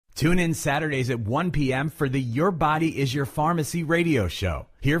Tune in Saturdays at 1 p.m. for the Your Body is Your Pharmacy radio show.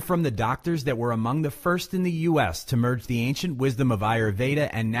 Hear from the doctors that were among the first in the U.S. to merge the ancient wisdom of Ayurveda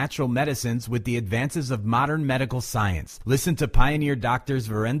and natural medicines with the advances of modern medical science. Listen to pioneer doctors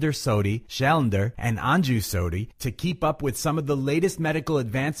Virender Sodhi, Shailender, and Anju Sodhi to keep up with some of the latest medical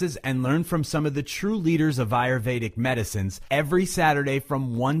advances and learn from some of the true leaders of Ayurvedic medicines every Saturday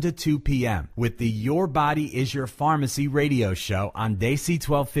from 1 to 2 p.m. with the Your Body is Your Pharmacy radio show on Desi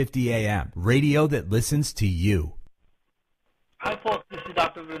 1250 AM, radio that listens to you. Hi folks, this is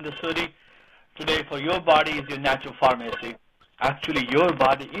Dr. Virender Sodhi. Today for Your Body is Your Natural Pharmacy. Actually, Your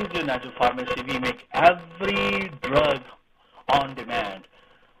Body is Your Natural Pharmacy. We make every drug on demand.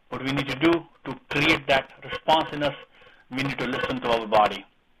 What we need to do to create that response in us, we need to listen to our body.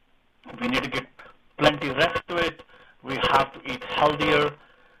 We need to get plenty rest to it. We have to eat healthier,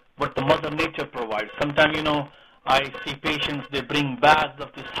 what the Mother Nature provides. Sometimes, I see patients, they bring bags of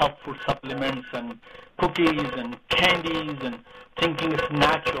these health food supplements and cookies and candies and thinking it's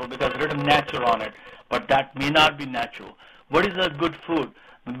natural because written natural on it, but that may not be natural. What is a good food?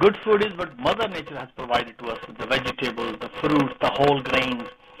 Good food is what Mother Nature has provided to us, the vegetables, the fruits, the whole grains,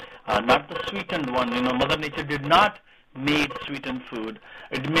 not the sweetened one. Mother Nature did not make sweetened food.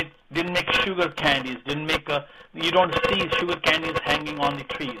 Didn't make sugar candies, you don't see sugar candies hanging on the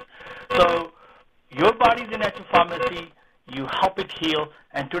trees. So Your Body is a natural pharmacy. You help it heal,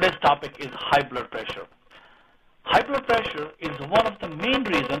 and today's topic is high blood pressure. High blood pressure is one of the main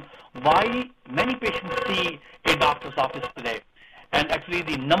reasons why many patients see a doctor's office today. And actually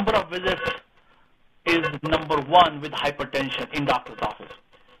the number of visits is number one with hypertension in doctor's office.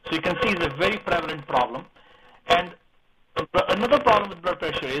 So you can see it's a very prevalent problem. And another problem with blood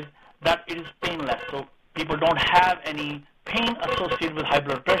pressure is that it is painless. So people don't have any pain associated with high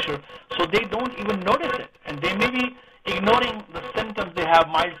blood pressure, so they don't even notice it. And they may be ignoring the symptoms they have,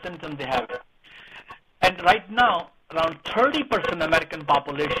 mild symptoms they have. And right now, around 30% American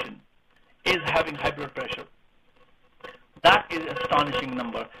population is having high blood pressure. That is an astonishing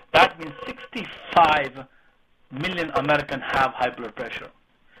number. That means 65 million Americans have high blood pressure.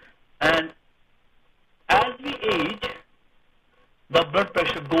 And as we age, the blood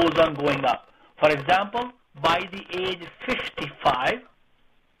pressure goes on going up. For example, by the age 55,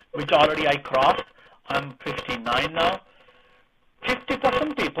 which already I crossed, I'm 59 now,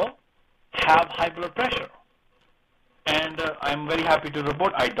 50% people have high blood pressure. And I'm very happy to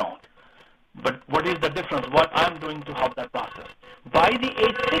report I don't. But what is the difference? What I'm doing to help that process? By the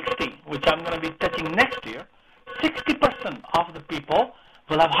age 60, which I'm going to be touching next year, 60% of the people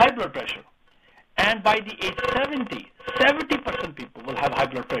will have high blood pressure. And by the age 70, 70% people will have high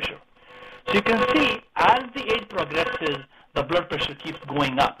blood pressure. So you can see as the age progresses, the blood pressure keeps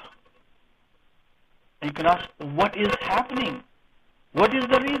going up. And you can ask, what is happening? What is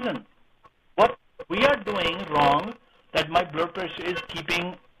the reason? What we are doing wrong that my blood pressure is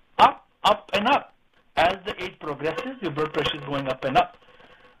keeping up and up. As the age progresses, your blood pressure is going up and up.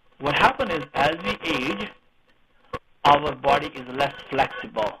 What happens is, as we age, our body is less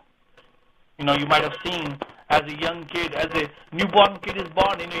flexible. You might have seen as a young kid, as a newborn kid is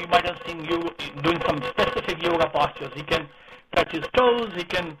born, you might have seen you doing some specific yoga postures. He can touch his toes, he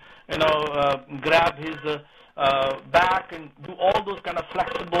can, grab his back and do all those kind of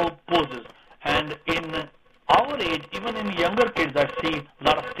flexible poses. And in our age, even in younger kids, I see a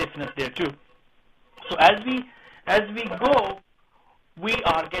lot of stiffness there too. So as we go, we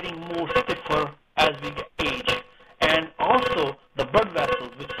are getting more stiffer as we age. And also the blood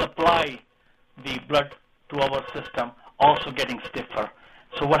vessels which supply the blood to our system also getting stiffer.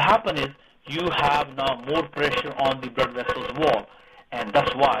 So what happens is you have now more pressure on the blood vessels wall, and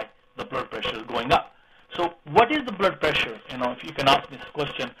that's why the blood pressure is going up. So what is the blood pressure? If you can ask me this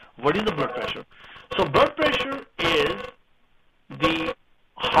question, what is the blood pressure? So blood pressure is the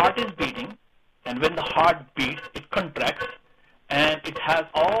heart is beating, and when the heart beats, it contracts, and it has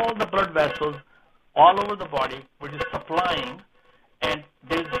all the blood vessels all over the body which is supplying, and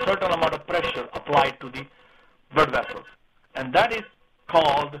there is a certain amount of pressure applied to the blood vessels. And that is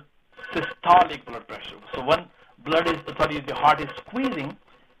called systolic blood pressure. So when the heart is squeezing,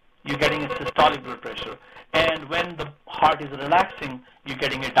 you're getting a systolic blood pressure. And when the heart is relaxing, you're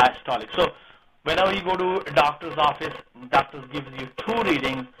getting a diastolic. So whenever you go to a doctor's office, doctor gives you two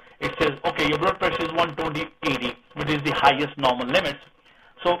readings. It says, okay, your blood pressure is 120/80, which is the highest normal limits.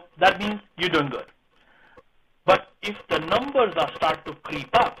 So that means you're doing good. But if the numbers start to creep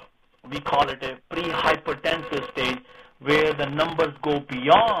up, we call it a pre-hypertensive stage, where the numbers go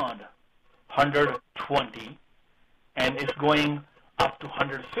beyond 120 and it's going up to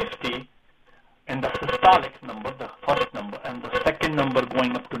 150, and the systolic number, the first number, and the second number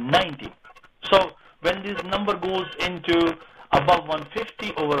going up to 90. So when this number goes into above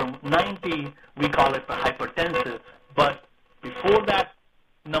 150 over 90, we call it hypertensive. But before that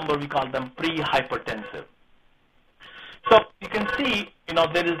number, we call them pre-hypertensive. So you can see,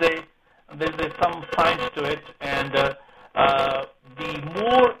 there is some science to it, and the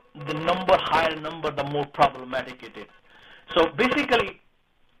higher number, the more problematic it is. So basically,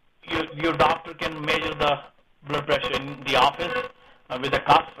 your doctor can measure the blood pressure in the office with a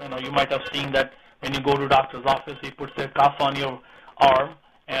cuff. You might have seen that when you go to doctor's office, he puts a cuff on your arm,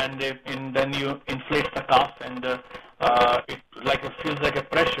 and then you inflate the cuff, and it feels like a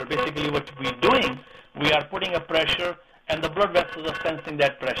pressure. Basically, what we're doing, we are putting a pressure, and the blood vessels are sensing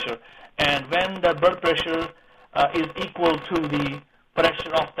that pressure. And when the blood pressure is equal to the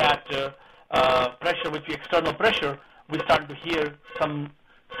pressure of that pressure, which is external pressure, we start to hear some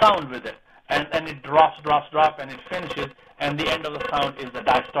sound with it. And it drops, and it finishes, and the end of the sound is the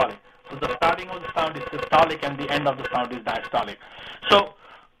diastolic. So the starting of the sound is systolic, and the end of the sound is diastolic. So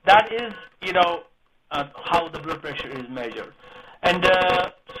that is, how the blood pressure is measured. And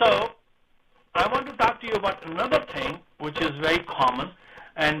so I want to talk to you about another thing, which is very common.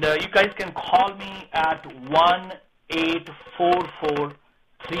 And you guys can call me at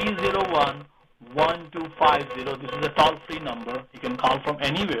 1-844-301-1250. This is a toll-free number. You can call from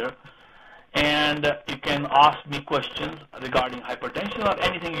anywhere. And you can ask me questions regarding hypertension or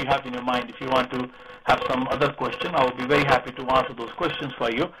anything you have in your mind. If you want to have some other question, I will be very happy to answer those questions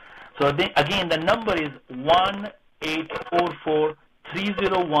for you. So again, the number is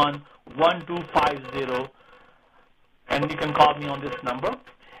 1-844-301-1250. And you can call me on this number,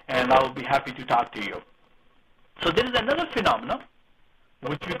 and I will be happy to talk to you. So there is another phenomenon,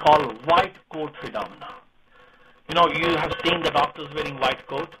 which we call white coat phenomena. You have seen the doctors wearing white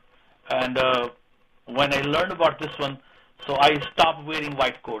coat, and when I learned about this one, so I stopped wearing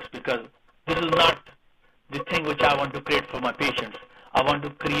white coats, because this is not the thing which I want to create for my patients. I want to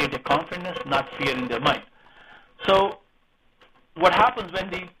create a confidence, not fear in their mind. So what happens when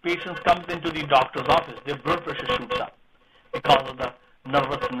the patient comes into the doctor's office, their blood pressure shoots up because of the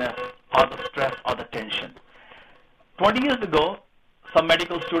nervousness or the stress or the tension. 20 years ago, some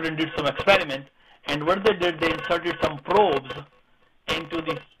medical student did some experiment, and what they did, they inserted some probes into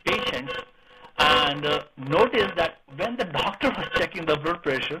the patients, and noticed that when the doctor was checking the blood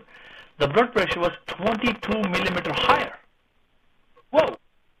pressure was 22 millimeter higher. Whoa!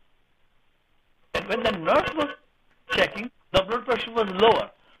 And when the nurse was checking, the blood pressure was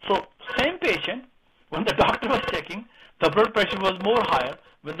lower. So same patient, when the doctor was checking, the blood pressure was more higher.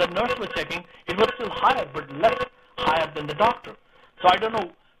 When the nurse was checking, it was still higher, but less higher than the doctor. So I don't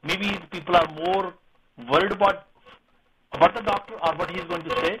know, maybe people are more worried about the doctor or what he's going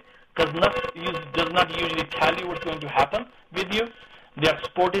to say, because nurse does not usually tell you what's going to happen with you. They are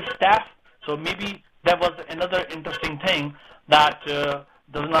supportive staff, so maybe that was another interesting thing that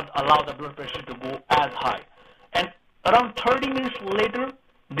does not allow the blood pressure to go as high. And around 30 minutes later,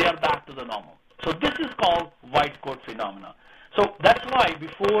 they are back to the normal. So this is called white coat phenomena. So that's why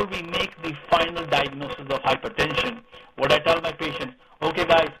before we make the final diagnosis of hypertension, what I tell my patients, okay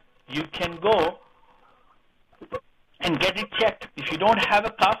guys, you can go and get it checked. If you don't have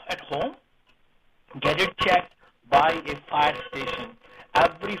a cuff at home, get it checked by a fire station.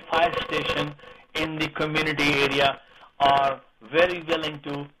 Every fire station in the community area are very willing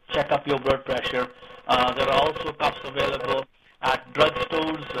to check up your blood pressure. There are also cuffs available at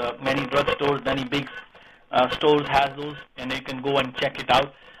drugstores. Many drugstores, many big stores has those, and you can go and check it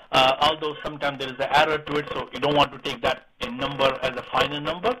out. Although sometimes there is an error to it, so you don't want to take that number as a final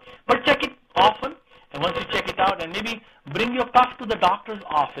number, but check it often. And once you check it out, and maybe bring your cuff to the doctor's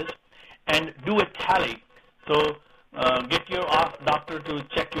office and do a tally. So get your doctor to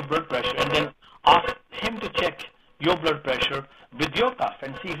check your blood pressure, and then ask him to check your blood pressure with your cuff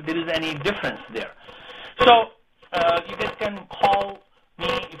and see if there is any difference there. So you guys can call me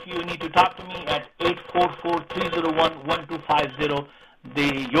if you need to talk to me at 844-301-1250.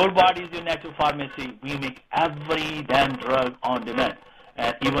 Your Body is Your Natural Pharmacy. We make every damn drug on demand.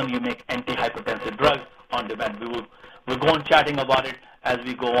 And even you make antihypertensive drugs on demand. We'll go on chatting about it as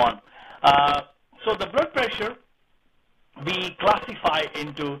we go on. So the blood pressure, we classify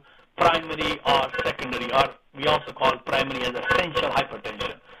into primary or secondary, or we also call primary as essential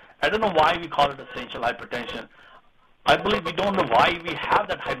hypertension. I don't know why we call it essential hypertension. I believe we don't know why we have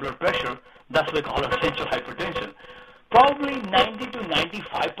that high blood pressure. That's why we call it essential hypertension. Probably 90 to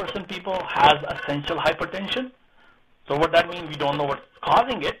 95% people has essential hypertension. So what that means, we don't know what's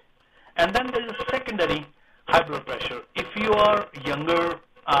causing it. And then there is a secondary high blood pressure. If you are younger,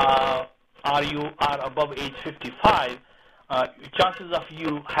 or you are above age 55, chances of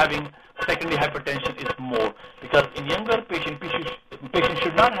you having secondary hypertension is more, because in younger patient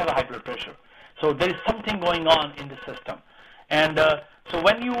should not have a high blood pressure. So there is something going on in the system. And so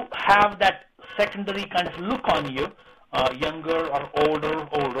when you have that secondary kind of look on you, younger or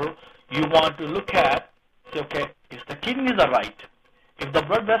older, you want to look at, say, okay, if the kidneys are right, if the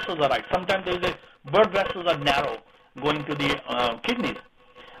blood vessels are right. Sometimes there is blood vessels are narrow going to the kidneys.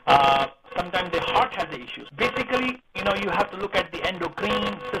 Sometimes the heart has the issues. Basically, you have to look at the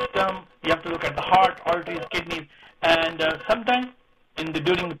endocrine system. You have to look at the heart, arteries, kidneys, and sometimes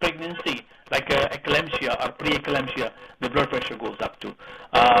during the pregnancy, like eclampsia or pre-eclampsia, the blood pressure goes up too.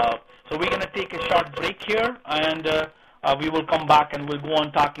 So we're going to take a short break here, and we will come back and we'll go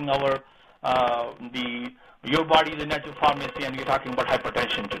on talking your body is a natural pharmacy, and we're talking about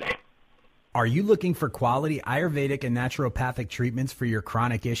hypertension today. Are you looking for quality Ayurvedic and naturopathic treatments for your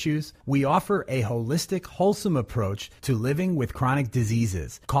chronic issues? We offer a holistic, wholesome approach to living with chronic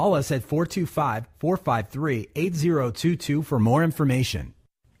diseases. Call us at 425-453-8022 for more information.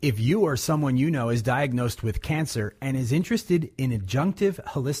 If you or someone you know is diagnosed with cancer and is interested in adjunctive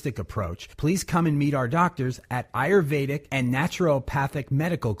holistic approach, please come and meet our doctors at Ayurvedic and Naturopathic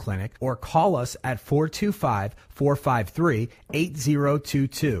Medical Clinic or call us at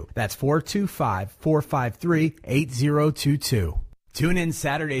 425-453-8022. That's 425-453-8022. Tune in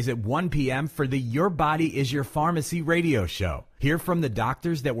Saturdays at 1 p.m. for the Your Body is Your Pharmacy radio show. Hear from the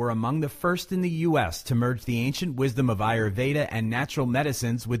doctors that were among the first in the U.S. to merge the ancient wisdom of Ayurveda and natural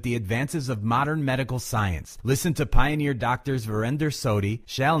medicines with the advances of modern medical science. Listen to pioneer doctors Virender Sodhi,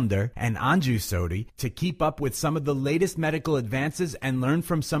 Shailender, and Anju Sodhi to keep up with some of the latest medical advances and learn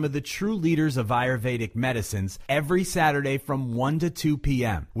from some of the true leaders of Ayurvedic medicines every Saturday from 1 to 2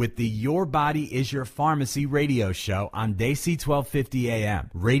 p.m. with the Your Body is Your Pharmacy radio show on Desi 1250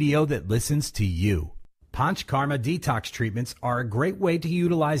 AM, radio that listens to you. Panchkarma detox treatments are a great way to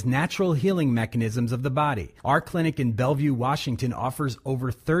utilize natural healing mechanisms of the body. Our clinic in Bellevue, Washington offers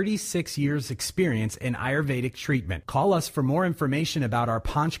over 36 years experience in Ayurvedic treatment. Call us for more information about our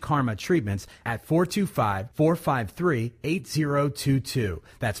Panchkarma treatments at 425-453-8022.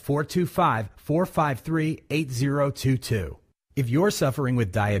 That's 425-453-8022. If you're suffering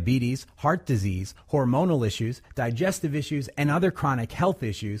with diabetes, heart disease, hormonal issues, digestive issues, and other chronic health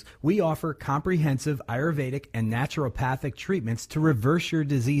issues, we offer comprehensive Ayurvedic and naturopathic treatments to reverse your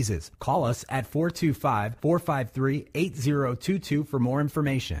diseases. Call us at 425-453-8022 for more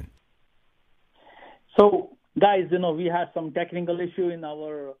information. So, guys, we had some technical issue in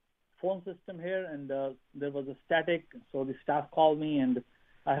our phone system here, and there was a static, so the staff called me, and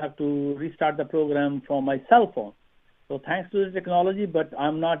I have to restart the program from my cell phone. So thanks to the technology, but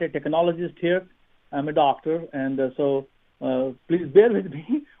I'm not a technologist here. I'm a doctor, and so please bear with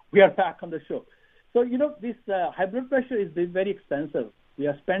me. We are back on the show. So, this high blood pressure is very expensive. We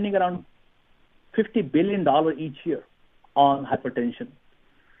are spending around $50 billion each year on hypertension.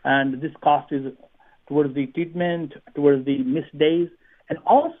 And this cost is towards the treatment, towards the missed days. And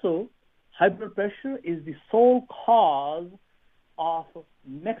also, high blood pressure is the sole cause of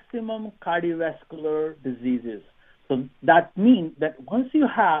maximum cardiovascular diseases. So that means that once you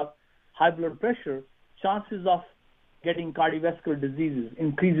have high blood pressure, chances of getting cardiovascular diseases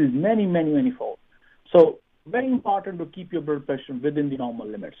increases many, many, many fold. So very important to keep your blood pressure within the normal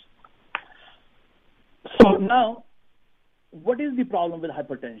limits. So now, what is the problem with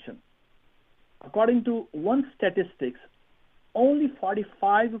hypertension? According to one statistics, only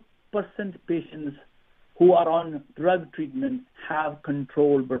 45% patients who are on drug treatment have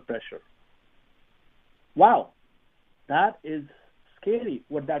controlled blood pressure. Wow. That is scary.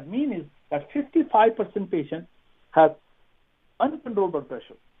 What that means is that 55% patients have uncontrolled blood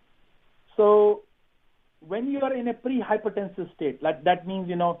pressure. So when you are in a pre-hypertensive state, that means,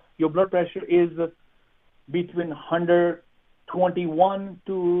 your blood pressure is between 121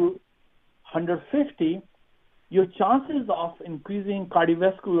 to 150, your chances of increasing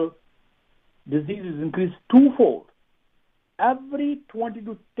cardiovascular diseases increase twofold. Every 20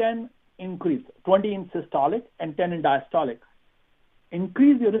 to 10 increase, 20 in systolic and 10 in diastolic,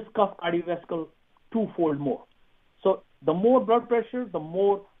 increase your risk of cardiovascular twofold more. So the more blood pressure, the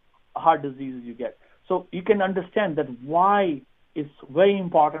more heart diseases you get. So you can understand that why it's very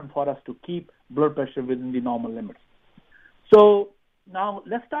important for us to keep blood pressure within the normal limits. So now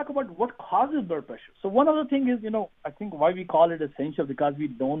let's talk about what causes blood pressure. So one of the things is, I think why we call it essential, because we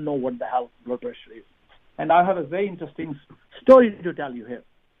don't know what the hell blood pressure is. And I have a very interesting story to tell you here.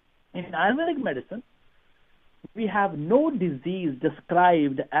 In Ayurvedic medicine, we have no disease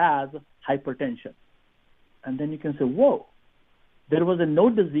described as hypertension. And then you can say, whoa, There was no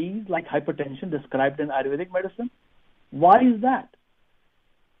disease like hypertension described in Ayurvedic medicine. Why is that?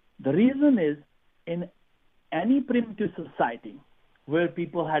 The reason is, in any primitive society where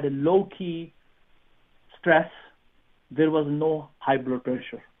people had a low-key stress, there was no high blood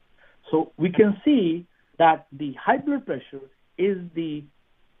pressure. So we can see that the high blood pressure is the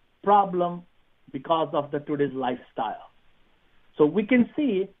problem because of the today's lifestyle. So we can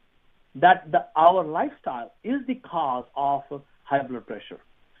see that our lifestyle is the cause of high blood pressure.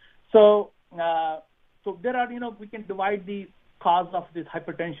 So there are, we can divide the cause of this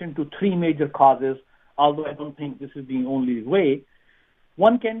hypertension to three major causes, although I don't think this is the only way.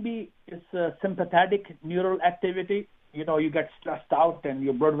 One can be sympathetic neural activity. You get stressed out and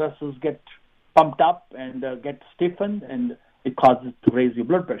your blood vessels get pumped up and get stiffened, and it causes to raise your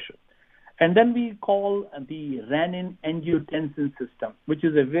blood pressure. And then we call the renin-angiotensin system, which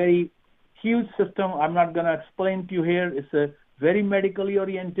is a very huge system. I'm not going to explain to you here. It's a very medically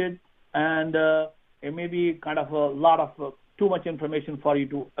oriented, and it may be kind of a lot of too much information for you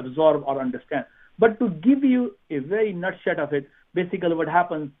to absorb or understand. But to give you a very nutshell of it, basically what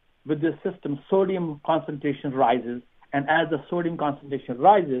happens with this system, sodium concentration rises, and as the sodium concentration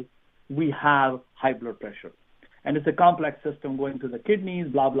rises, we have high blood pressure. And it's a complex system going to the kidneys,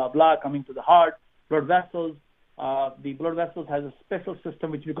 blah, blah, blah, coming to the heart, blood vessels. The blood vessels has a special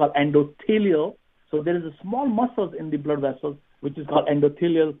system which we call endothelial. So there is a small muscles in the blood vessels which is called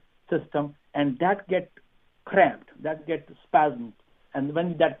endothelial system, and that gets cramped, that gets spasmed. And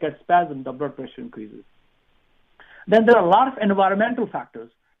when that gets spasmed, the blood pressure increases. Then there are a lot of environmental factors,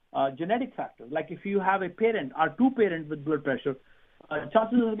 genetic factors. Like if you have a parent or two parents with blood pressure,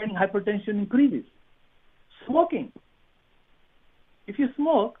 chances of getting hypertension increases. Smoking. If you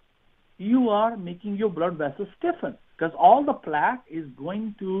smoke, you are making your blood vessels stiffen because all the plaque is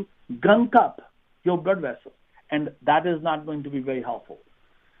going to gunk up your blood vessels, and that is not going to be very helpful.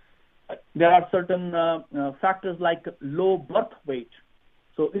 There are certain factors like low birth weight.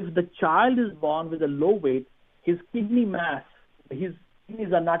 So if the child is born with a low weight, his kidney mass, his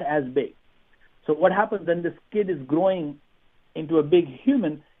kidneys are not as big. So what happens when this kid is growing into a big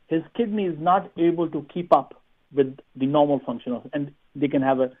human, his kidney is not able to keep up with the normal function of, and they can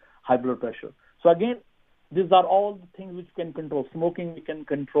have a high blood pressure. So again, these are all the things which can control. Smoking we can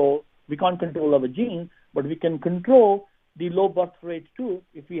control. We can't control our genes, but we can control the low birth rate too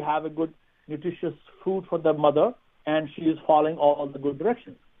if we have a good nutritious food for the mother and she is following all the good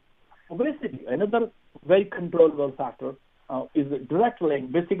directions. Obesity, another very controllable factor, is a direct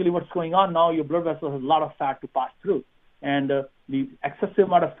link. Basically what's going on now, your blood vessel has a lot of fat to pass through, and the excessive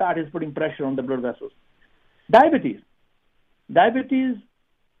amount of fat is putting pressure on the blood vessels. Diabetes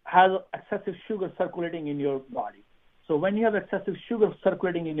has excessive sugar circulating in your body. So when you have excessive sugar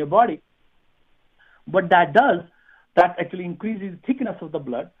circulating in your body, what that does, that actually increases the thickness of the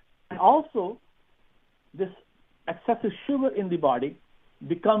blood. And also, this excessive sugar in the body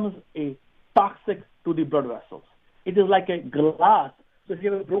becomes a toxic to the blood vessels. It is like a glass. So if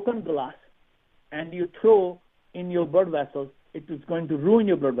you have a broken glass and you throw in your blood vessels, it is going to ruin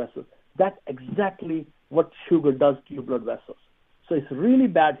your blood vessels. That's exactly what sugar does to your blood vessels. So it's really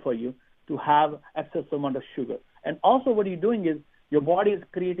bad for you to have excessive amount of sugar. And also what you're doing is your body is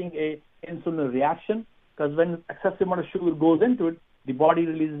creating a insulin reaction, because when excessive amount of sugar goes into it, the body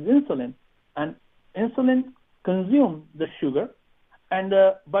releases insulin, and insulin consumes the sugar, and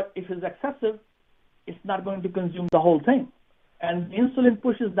but if it's excessive, it's not going to consume the whole thing. And insulin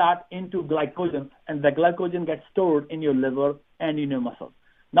pushes that into glycogen, and the glycogen gets stored in your liver and in your muscles.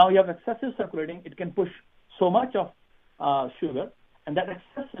 Now you have excessive circulating, it can push so much of sugar, and that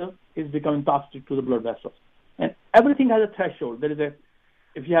excessive is becoming toxic to the blood vessels. And everything has a threshold.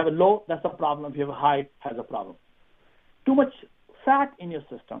 If you have a low, that's a problem. If you have a high, has a problem. Too much fat in your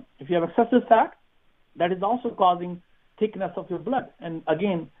system. If you have excessive fat, that is also causing thickness of your blood. And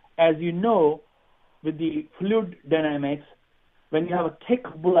again, as you know, with the fluid dynamics, when you have a thick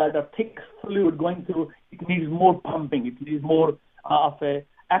blood or thick fluid going through, it needs more pumping. It needs more of a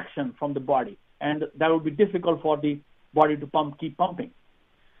action from the body. And that would be difficult for the body to keep pumping.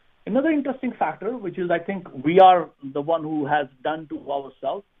 Another interesting factor, which is I think we are the one who has done to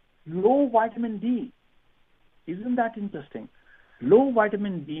ourselves, low vitamin D. Isn't that interesting? Low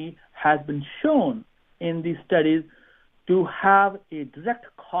vitamin D has been shown in these studies to have a direct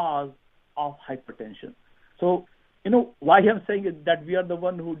cause of hypertension. So, why I'm saying it, that we are the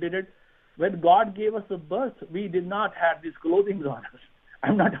one who did it. When God gave us a birth, we did not have these clothing on us.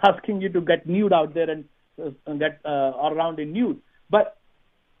 I'm not asking you to get nude out there and get around in nude. But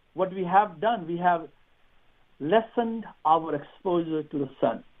what we have done, we have lessened our exposure to the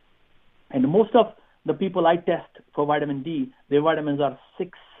sun. And most of the people I test for vitamin D, their vitamins are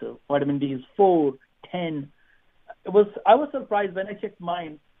 6, vitamin D is 4, 10. I was surprised when I checked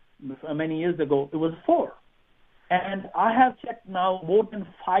mine many years ago, it was 4. And I have checked now more than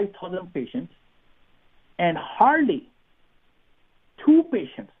 5,000 patients, and hardly 2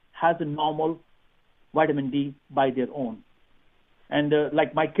 patients has a normal vitamin D by their own. And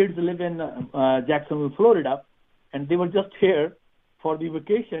like my kids live in Jacksonville, Florida, and they were just here for the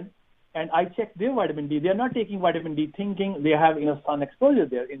vacation, and I checked their vitamin D. They're not taking vitamin D thinking they have enough sun exposure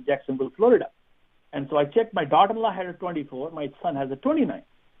there in Jacksonville, Florida. And so I checked, my daughter-in-law had a 24, my son has a 29.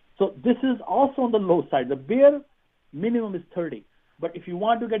 So this is also on the low side. The bare minimum is 30. But if you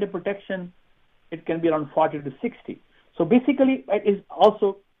want to get a protection, it can be around 40 to 60. So basically, it is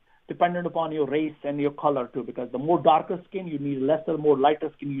also dependent upon your race and your color too, because the more darker skin, you need lesser, more lighter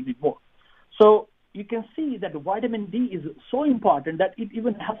skin, you need more. So you can see that vitamin D is so important that it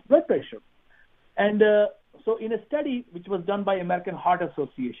even helps blood pressure. And so in a study which was done by American Heart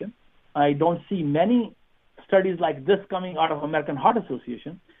Association, I don't see many studies like this coming out of American Heart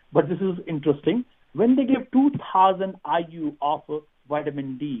Association, but this is interesting. When they gave 2,000 IU of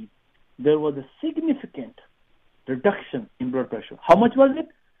vitamin D, there was a significant reduction in blood pressure. How much was it?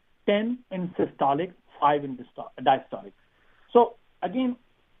 10 in systolic, 5 in diastolic. So again,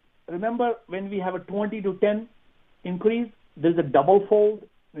 remember when we have a 20 to 10 increase, there's a double fold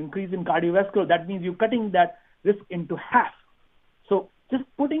increase in cardiovascular. That means you're cutting that risk into half. So just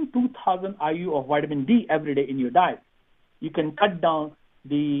putting 2,000 IU of vitamin D every day in your diet, you can cut down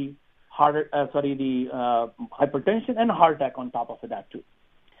the hypertension and heart attack on top of that too.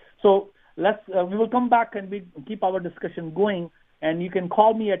 So we will come back and we keep our discussion going. And you can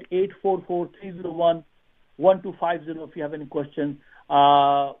call me at 844-301-1250 if you have any questions.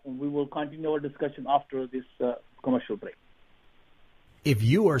 We will continue our discussion after this commercial break. If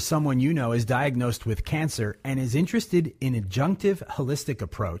you or someone you know is diagnosed with cancer and is interested in adjunctive holistic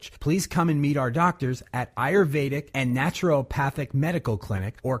approach, please come and meet our doctors at Ayurvedic and Naturopathic Medical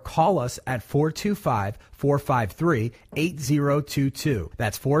Clinic or call us at 425-453-8022.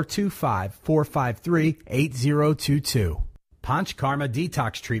 That's 425-453-8022. Panchkarma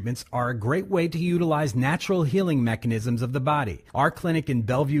detox treatments are a great way to utilize natural healing mechanisms of the body. Our clinic in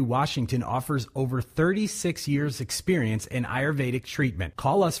Bellevue, Washington offers over 36 years experience in Ayurvedic treatment.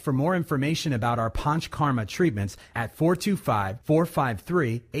 Call us for more information about our Panchkarma treatments at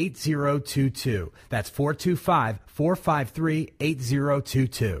 425-453-8022. That's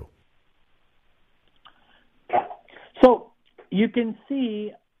 425-453-8022. So you can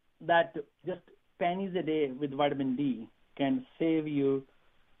see that just pennies a day with vitamin D can save you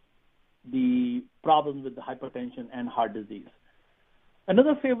the problems with the hypertension and heart disease.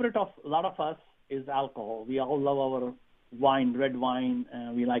 Another favorite of a lot of us is alcohol. We all love our wine, red wine,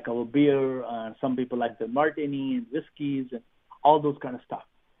 and we like our beer. Some people like the martini and whiskeys and all those kind of stuff.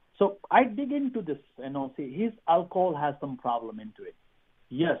 So I dig into this and I'll say, his alcohol has some problem into it.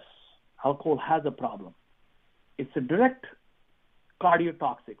 Yes, alcohol has a problem. It's a direct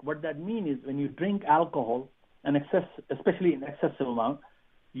cardiotoxic. What that means is when you drink alcohol, and especially in excessive amount,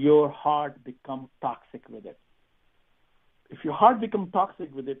 your heart becomes toxic with it. If your heart becomes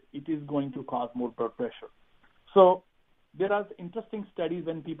toxic with it, it is going to cause more blood pressure. So there are interesting studies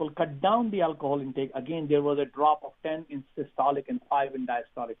when people cut down the alcohol intake. Again, there was a drop of 10 in systolic and 5 in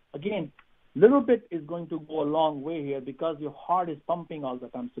diastolic. Again, little bit is going to go a long way here because your heart is pumping all the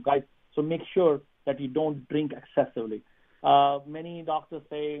time. So guys, so make sure that you don't drink excessively. Many doctors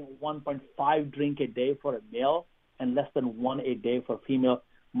say 1.5 drink a day for a male and less than 1 a day for female.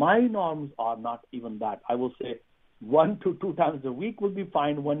 My norms are not even that. I will say 1 to 2 times a week will be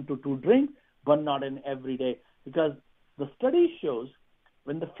fine, 1 to 2 drinks, but not in every day. Because the study shows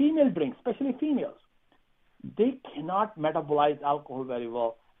when the female drinks, especially females, they cannot metabolize alcohol very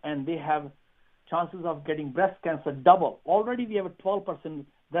well, and they have chances of getting breast cancer double. Already we have a 12%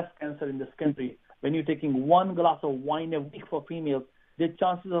 breast cancer in this country. When you're taking 1 glass of wine a week for females, the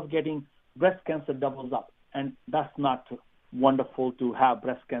chances of getting breast cancer doubles up. And that's not wonderful to have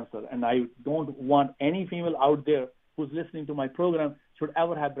breast cancer. And I don't want any female out there who's listening to my program should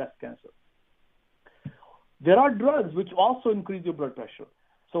ever have breast cancer. There are drugs which also increase your blood pressure.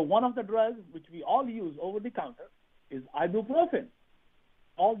 So one of the drugs which we all use over the counter is ibuprofen.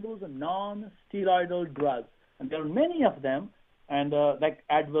 All those are non-steroidal drugs. And there are many of them, and like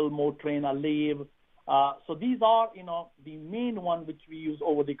Advil, Motrin, Aleve. So these are, the main one which we use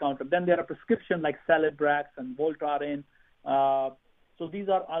over the counter. Then there are prescriptions like Celebrax and Voltaren. So these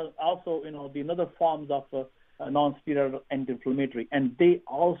are also, the another forms of non-steroidal anti-inflammatory, and they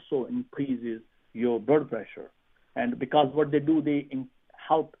also increases your blood pressure. And because what they do, they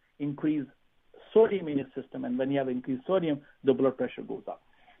help increase sodium in your system, and when you have increased sodium, the blood pressure goes up.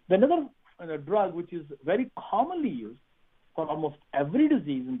 The another drug which is very commonly used for almost every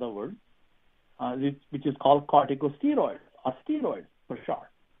disease in the world, which is called corticosteroids or steroids for short.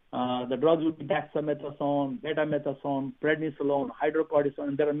 The drugs would be dexamethasone, betamethasone, prednisolone, hydrocortisone,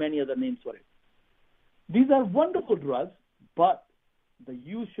 and there are many other names for it. These are wonderful drugs, but the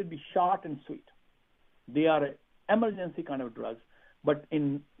use should be short and sweet. They are emergency kind of drugs, but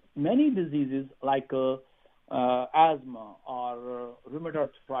in many diseases like asthma or rheumatoid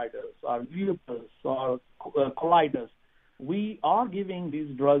arthritis or lupus or colitis, we are giving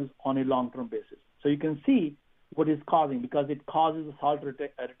these drugs on a long-term basis. So you can see what is causing, because it causes salt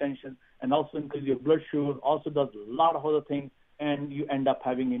retention and also increases your blood sugar, also does a lot of other things, and you end up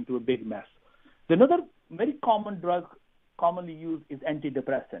having into a big mess. Another very common drug commonly used is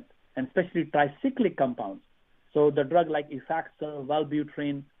antidepressant, and especially tricyclic compounds. So the drug like Efaxar,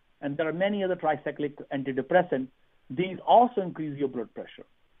 Wellbutrin, and there are many other tricyclic antidepressants. These also increase your blood pressure.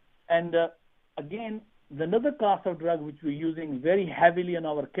 And again, another class of drug which we're using very heavily in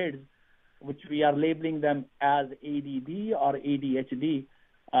our kids, which we are labeling them as ADD or ADHD,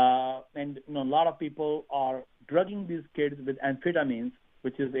 and a lot of people are drugging these kids with amphetamines,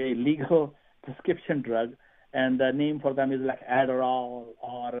 which is a legal prescription drug, and the name for them is like Adderall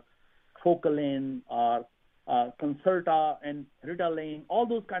or Focalin or Concerta and Ritalin, all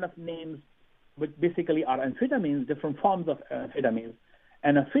those kind of names, which basically are amphetamines, different forms of amphetamines.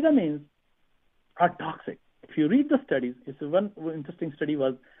 And amphetamines are toxic. If you read the studies, one interesting study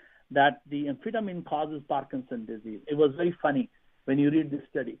was that the amphetamine causes Parkinson's disease. It was very funny when you read this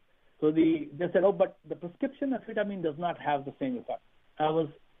study. So they said, oh, but the prescription amphetamine does not have the same effect. I was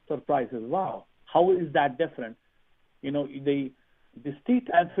surprised as, wow, how is that different? The street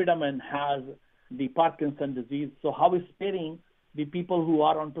amphetamine has the Parkinson's disease, so how is sparing the people who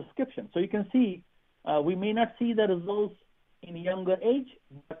are on prescription? So you can see, we may not see the results in younger age,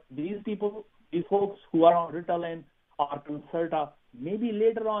 but these folks who are on Ritalin or Concerta, maybe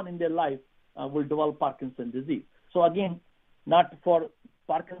later on in their life will develop Parkinson's disease. So again, not for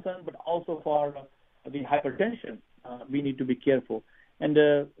Parkinson's, but also for the hypertension, we need to be careful. And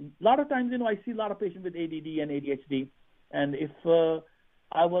a lot of times, I see a lot of patients with ADD and ADHD, and if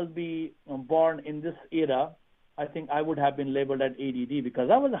I was born in this era, I think I would have been labeled as ADD, because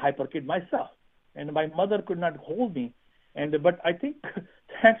I was a hyper kid myself, and my mother could not hold me. But I think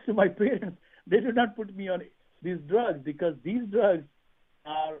thanks to my parents, they did not put me on these drugs, because these drugs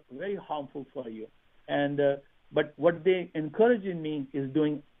are very harmful for you. But what they encourage in me is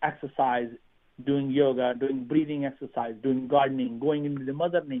doing exercise, doing yoga, doing breathing exercise, doing gardening, going into the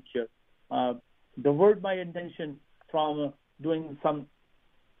mother nature. Divert my intention from doing some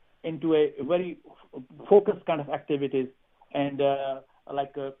into a very focused kind of activities and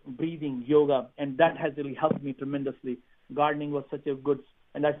like breathing, yoga, and that has really helped me tremendously. Gardening was such a good,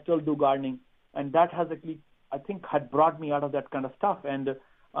 and I still do gardening, and that has actually, I think, had brought me out of that kind of stuff, and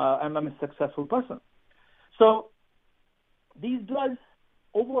I'm a successful person. So these drugs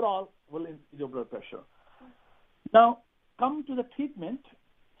overall will increase your blood pressure. Now, come to the treatment.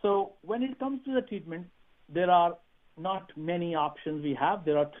 So when it comes to the treatment, there are not many options we have.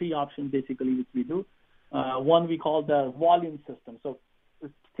 There are three options basically which we do. One we call the volume system. So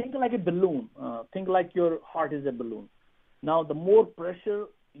think like a balloon. Think like your heart is a balloon. Now, the more pressure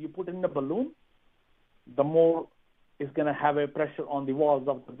you put in the balloon, the more it's going to have a pressure on the walls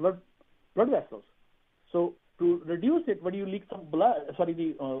of the blood vessels. So to reduce it, when you leak some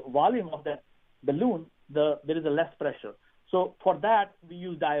the volume of that balloon, there is a less pressure. So for that, we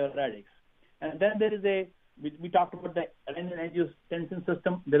use diuretics. And then there is we talked about the renin-angiotensin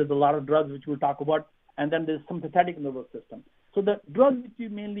system. There is a lot of drugs which we'll talk about. And then there's sympathetic nervous system. So the drugs which we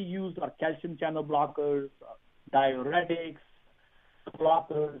mainly use are calcium channel blockers, diuretics,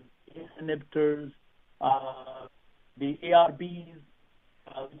 blockers, ACE inhibitors, the ARBs,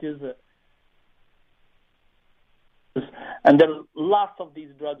 which is and there are lots of these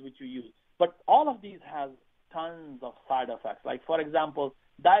drugs which you use. But all of these have tons of side effects. Like, for example,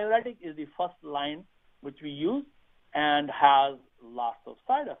 diuretic is the first line which we use and has lots of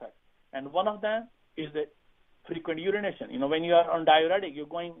side effects. And one of them is the frequent urination. When you are on diuretic, you're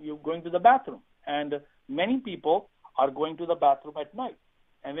going to the bathroom. And many people are going to the bathroom at night.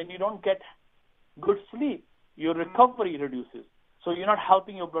 And when you don't get good sleep, your recovery reduces. So you're not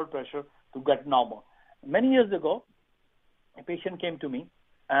helping your blood pressure to get normal. Many years ago, a patient came to me,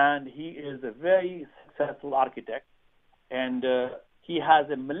 and he is a very successful architect, and he has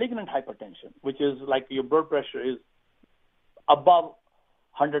a malignant hypertension, which is like your blood pressure is above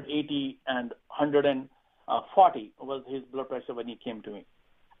 180 and 140 was his blood pressure when he came to me.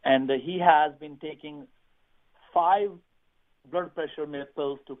 and he has been taking 5 blood pressure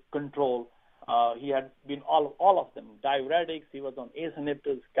pills to control. He had been all of them, diuretics. He was on ACE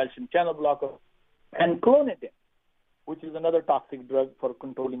inhibitors, calcium channel blocker, and clonidine, which is another toxic drug for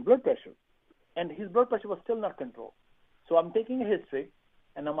controlling blood pressure. And his blood pressure was still not controlled. So I'm taking a history,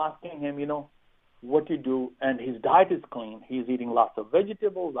 and I'm asking him, what you do, and his diet is clean. He's eating lots of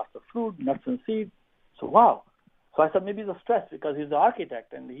vegetables, lots of fruit, nuts and seeds. So wow. So I said maybe it's a stress because he's the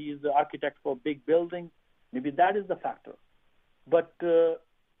architect, and he's the architect for big buildings. Maybe that is the factor. But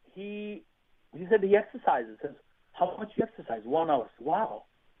he said he exercises. Says, how much you exercise? 1 hour. Wow.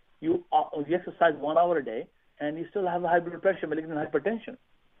 You exercise 1 hour a day, and you still have high blood pressure, malignant hypertension.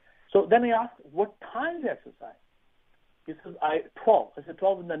 So then I asked, what time do you exercise? He says, 12. I said,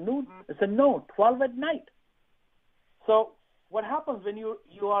 12 in the noon? I said, no, 12 at night. So what happens when you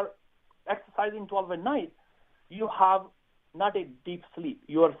are exercising 12 at night, you have not a deep sleep.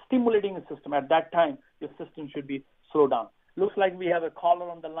 You are stimulating the system. At that time, your system should be slowed down. Looks like we have a caller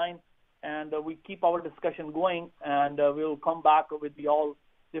on the line, and we keep our discussion going, and we'll come back with the all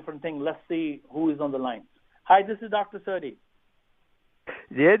different things. Let's see who is on the line. Hi, this is Dr. Sodhi.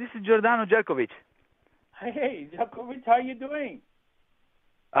 Yeah, this is Giordano Jerkovic. Hey, Jerkovic, how are you doing?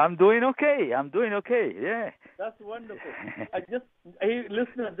 I'm doing okay. Yeah. That's wonderful. Hey,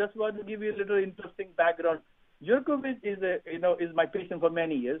 listeners, just want to give you a little interesting background. Jerkovic is my patient for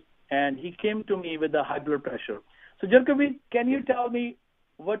many years, and he came to me with a high blood pressure. So, Jerkovic, can you tell me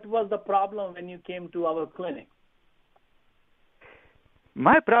what was the problem when you came to our clinic?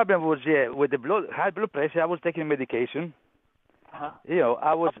 My problem was with the high blood pressure. I was taking medication. Uh-huh.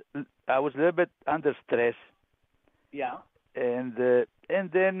 I was a little bit under stress. Yeah. And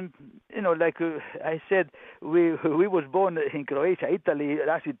then like I said, we was born in Croatia, Italy,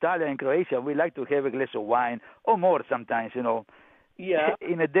 that's Italia and Croatia. We like to have a glass of wine or more sometimes, Yeah.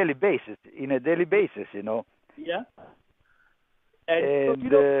 in a daily basis, Yeah. And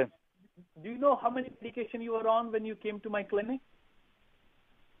so, do you know how many medication you were on when you came to my clinic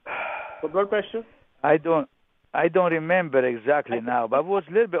for blood pressure? I don't remember exactly now, but I was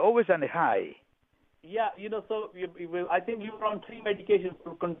a little bit always on the high. Yeah, so I think you were on 3 medications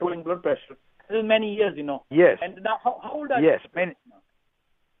for controlling blood pressure. This is many years, Yes. And now, how old are you? Yes,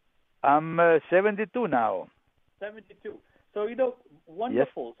 I'm 72 now. 72. So,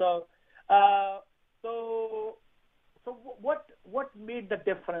 wonderful. Yes. So what made the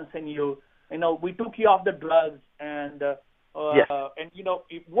difference in you? We took you off the drugs, and yes. And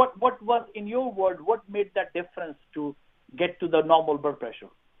what was, in your word, what made that difference to get to the normal blood pressure?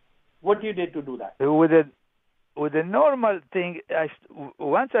 What you did to do that? With the normal thing,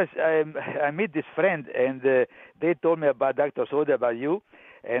 once I meet this friend, and they told me about Dr. Sodhi, about you,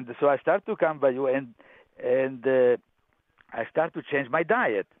 and so I start to come by you, and I start to change my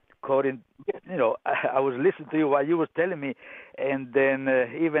diet. According, I was listening to you while you was telling me, and then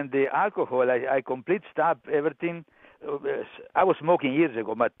even the alcohol, I complete stopped everything. I was smoking years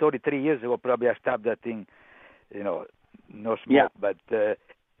ago, but 33 years ago probably I stopped that thing, no smoke. Yeah. But the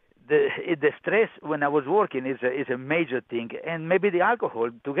stress when I was working is a major thing, and maybe the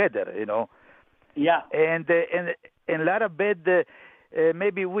alcohol together, Yeah. And a lot of bad.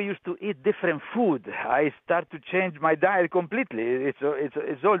 Maybe we used to eat different food. I start to change my diet completely.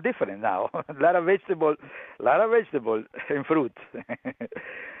 It's all different now. a lot of vegetable and fruit.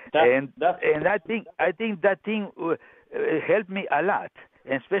 And I think that thing helped me a lot,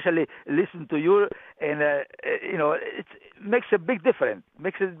 and especially listen to you, and it makes a big difference.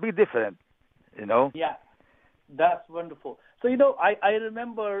 Yeah, that's wonderful. So I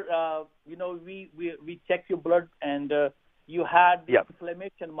remember we checked your blood, and you had the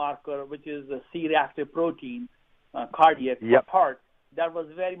inflammation marker, which is a C-reactive protein, cardiac, heart, that was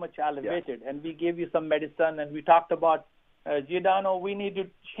very much elevated. And we gave you some medicine, and we talked about, Giordano, we need to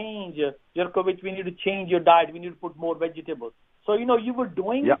change, Jerkovic, we need to change your diet. We need to put more vegetables. So, you were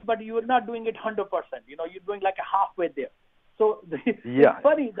doing it, but you were not doing it 100%. You're doing like a halfway there. So it's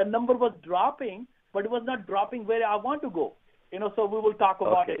funny, the number was dropping, but it was not dropping where I want to go. So we will talk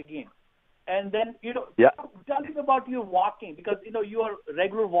about it again. And then, tell me about your walking, because, you are a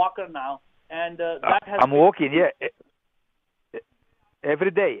regular walker now, and that has... I'm walking, every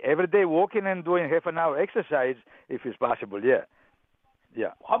day walking and doing half an hour exercise, if it's possible,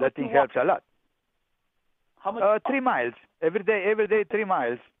 that thing helps a lot. How much? 3 miles, every day 3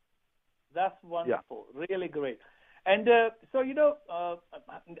 miles. That's wonderful, really great. And so,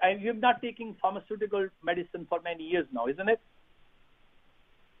 you're not taking pharmaceutical medicine for many years now, isn't it?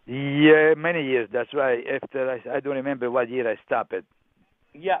 Yeah, many years. That's why after I don't remember what year I stopped it.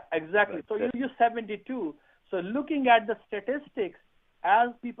 Yeah, exactly. But, so you're 72. So looking at the statistics, as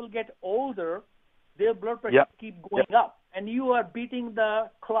people get older, their blood pressure keep going up, and you are beating the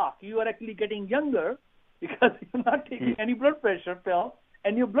clock. You are actually getting younger because you're not taking any blood pressure pill,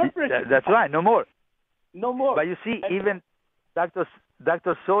 and your blood pressure. That's right. No more. No more. But you see, even Dr.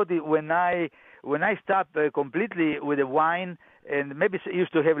 Sodhi, when I stopped completely with the wine, and maybe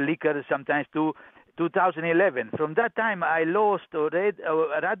used to have liquor sometimes too, 2011. From that time, I lost right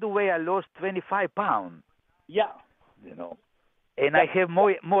away. I lost 25 pounds. Yeah. You know, and I have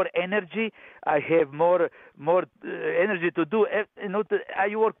more energy. I have more energy to do. You know,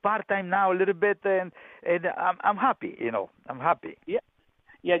 I work part time now a little bit, and I'm happy. You know, I'm happy. Yeah,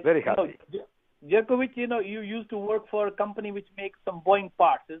 very happy. Jerkovic, you know, you used to work for a company which makes some Boeing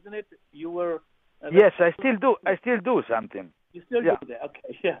parts, isn't it? You were. Yes, I still do. I still do something. You still do that?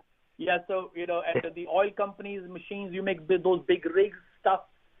 Okay, yeah. Yeah, so, you know, at the oil companies, machines, you make those big rigs stuff.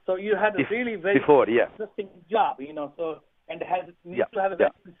 So you had a really very interesting job, you know, so, and needs to have a very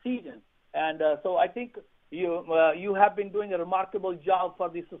precision. And so I think you have been doing a remarkable job for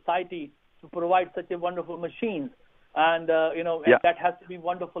the society to provide such a wonderful machines. And, you know, and that has to be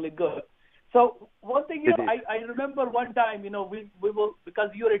wonderfully good. So one thing, you know, I remember one time, you know, we will, because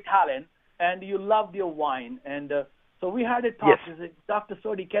you're Italian and you loved your wine, and so we had a talk. He said, Dr.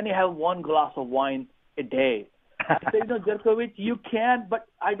 Sodhi, can you have one glass of wine a day? I said, you know, Jerkovic, you can, but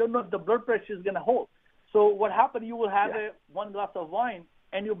I don't know if the blood pressure is going to hold. So what happened, you will have one glass of wine,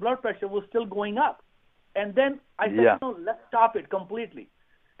 and your blood pressure was still going up. And then I said, no, let's stop it completely.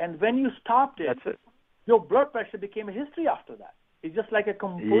 And when you stopped it, your blood pressure became a history after that. It's just like a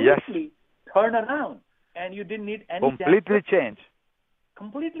completely turn around, and you didn't need any completely change.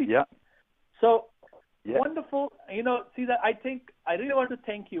 Completely. Yeah. So wonderful. You know, see that I think I really want to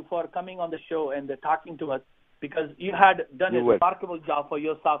thank you for coming on the show and talking to us, because you had done a remarkable job for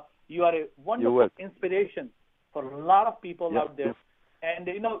yourself. You are a wonderful inspiration for a lot of people out there. And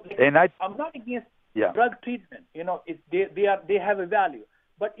you know, I'm not against drug treatment. You know, they have a value.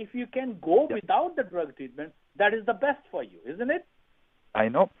 But if you can go without the drug treatment, that is the best for you, isn't it? I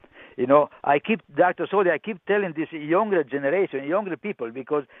know. You know, Dr. Sodhi, I keep telling this younger generation, younger people,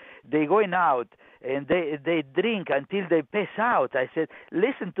 because they going out and they drink until they pass out. I said,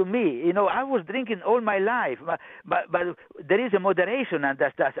 listen to me. You know, I was drinking all my life, but there is a moderation and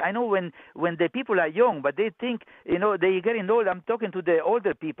that stuff. I know when the people are young, but they think, you know, they getting old. I'm talking to the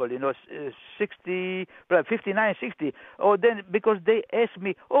older people, you know, 60, 59, 60. Oh, then because they ask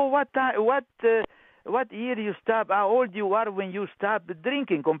me, oh, what year you stop? How old you are when you stop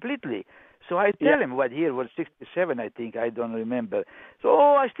drinking completely? So I tell him what year was 67, I think. I don't remember.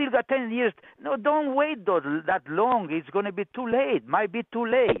 So I still got 10 years. No, don't wait that long. It's going to be too late. Might be too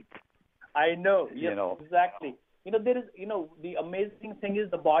late. I know. Yes, you know. Exactly. You know, there is. You know, the amazing thing is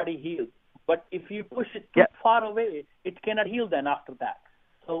the body heals, but if you push it too far away, it cannot heal. Then after that,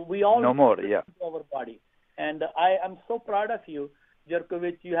 so we all no more. Our body, and I am so proud of you,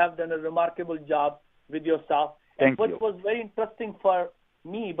 Jerkovic. You have done a remarkable job with yourself. Thank you. What was very interesting for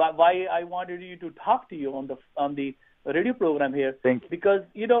me, but why I wanted you to talk to you on the radio program here, because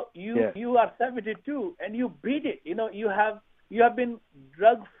you know you are 72 and you beat it. You know, you have been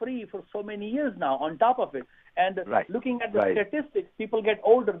drug free for so many years now. On top of it, and looking at the statistics, people get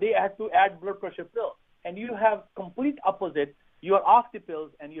older, they have to add blood pressure pills, and you have complete opposite. You are off the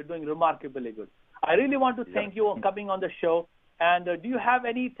pills and you're doing remarkably good. I really want to thank you for coming on the show. And do you have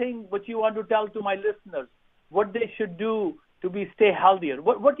anything which you want to tell to my listeners, what they should do to stay healthier?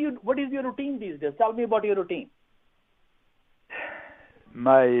 What is your routine these days? Tell me about your routine.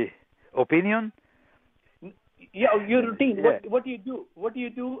 My opinion? Yeah, your routine. Yeah. What do you do? What do you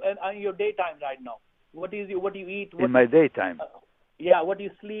do in your daytime right now? What do you eat? In my daytime? What do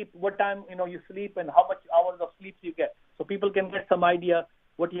you sleep? What time you sleep, and how much hours of sleep you get, so people can get some idea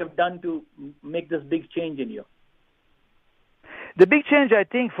what you have done to make this big change in you. The big change, I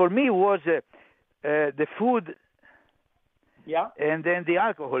think, for me was the food, and then the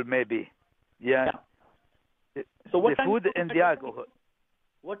alcohol, maybe, So what the food and the alcohol.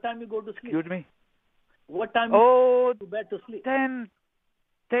 What time you go to sleep? Excuse me. What time you go to bed to sleep? 10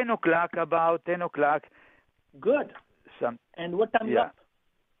 o'clock, about 10 o'clock. Good. And what time you up?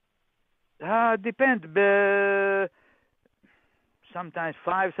 Depends. Sometimes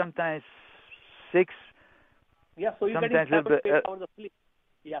 5, sometimes 6. Yeah, so you're getting 7 to 8 hours of sleep.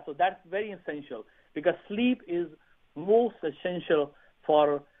 Yeah, so that's very essential, because sleep is most essential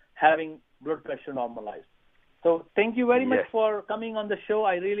for having blood pressure normalized. So thank you very much for coming on the show.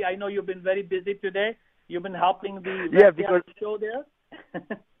 I know you've been very busy today. You've been helping the show there.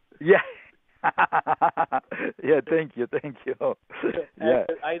 Thank you.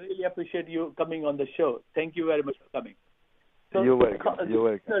 I really appreciate you coming on the show. Thank you very much for coming. So, You're welcome. You're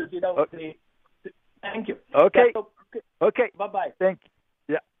welcome. Okay. Thank you. Okay. Yeah, so, Okay. Bye-bye. Thank you.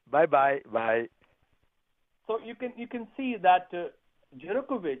 Yeah. Bye-bye. Bye. So you can see that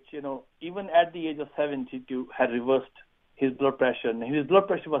Djokovic, even at the age of 72, had reversed his blood pressure. And his blood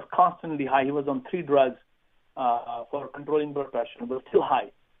pressure was constantly high. He was on 3 drugs for controlling blood pressure, but still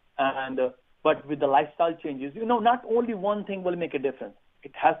high. And but with the lifestyle changes, not only one thing will make a difference.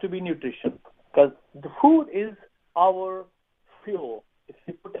 It has to be nutrition, because the food is our fuel. If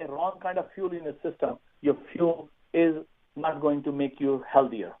you put a wrong kind of fuel in the system, your fuel is not going to make you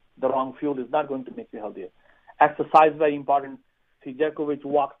healthier. The wrong fuel is not going to make you healthier. Exercise, very important. See, Djokovic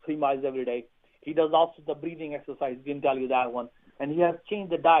walks 3 miles every day. He does also the breathing exercise. Didn't tell you that one. And he has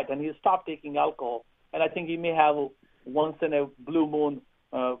changed the diet, and he has stopped taking alcohol. And I think he may have once in a blue moon,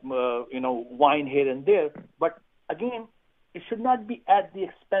 wine here and there. But again, it should not be at the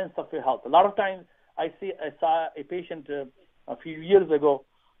expense of your health. A lot of times, I saw a patient a few years ago,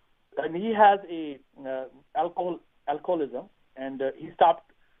 and he has a alcoholism, and he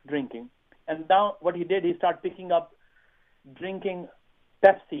stopped drinking. And now what he did, he started picking up drinking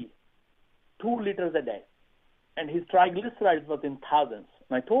Pepsi, 2 liters a day, and his triglycerides was in thousands.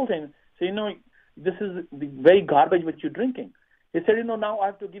 And I told him, so this is the very garbage what you're drinking. He said, now I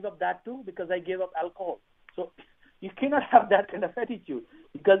have to give up that too because I gave up alcohol. So you cannot have that kind of attitude,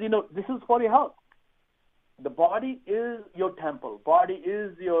 because this is for your health. The body is your temple. Body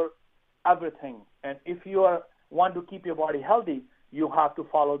is your everything. And if you want to keep your body healthy, you have to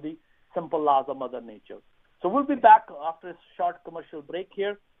follow the simple laws of Mother Nature. So we'll be back after a short commercial break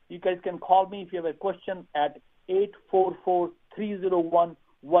here. You guys can call me if you have a question at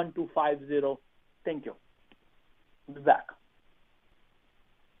 844-301-1250. Thank you. We'll be back.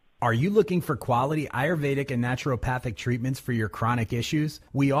 Are you looking for quality Ayurvedic and naturopathic treatments for your chronic issues?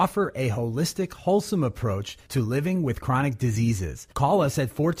 We offer a holistic, wholesome approach to living with chronic diseases. Call us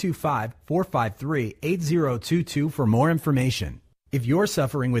at 425-453-8022 for more information. If you're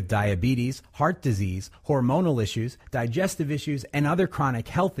suffering with diabetes, heart disease, hormonal issues, digestive issues, and other chronic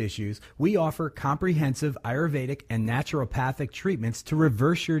health issues, we offer comprehensive Ayurvedic and naturopathic treatments to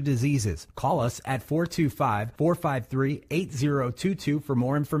reverse your diseases. Call us at 425-453-8022 for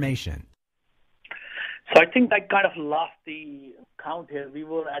more information. So I think I kind of lost the count here. We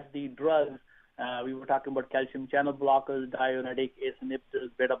were at the drugs. We were talking about calcium channel blockers, diuretic, ACE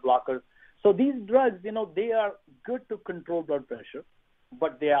inhibitors, beta blockers. So these drugs, they are good to control blood pressure,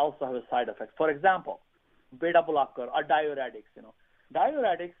 but they also have a side effect. For example, beta blocker or diuretics.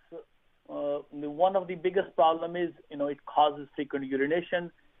 Diuretics, one of the biggest problem is, it causes frequent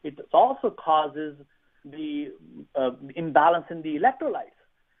urination. It also causes the imbalance in the electrolytes.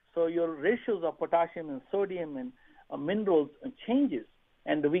 So your ratios of potassium and sodium and minerals changes,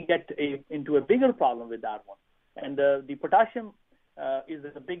 and we get into a bigger problem with that one. And the potassium is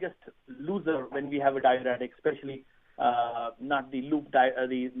the biggest loser when we have a diuretic, especially not the loop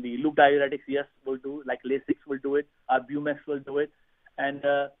the loop diuretics. Yes, will do, like Lasix will do it, Bumex will do it, and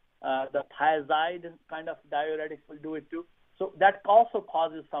the thiazide kind of diuretics will do it too. So that also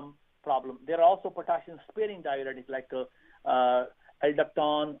causes some problem. There are also potassium sparing diuretics like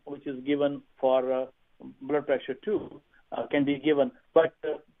Aldactone, which is given for blood pressure too, can be given. But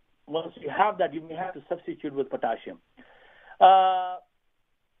once you have that, you may have to substitute with potassium.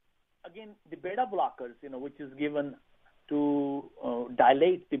 Again, the beta blockers, which is given to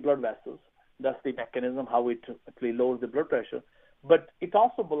dilate the blood vessels. That's the mechanism how it actually lowers the blood pressure. But it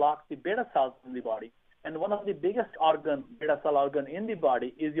also blocks the beta cells in the body. And one of the biggest beta cell organ in the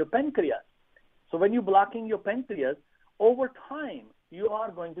body is your pancreas. So when you're blocking your pancreas, over time, you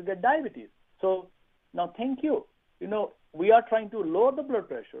are going to get diabetes. So now thank you. We are trying to lower the blood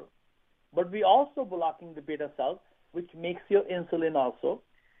pressure, but we also blocking the beta cells, which makes your insulin also.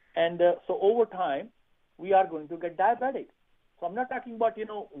 And so over time, we are going to get diabetic. So I'm not talking about,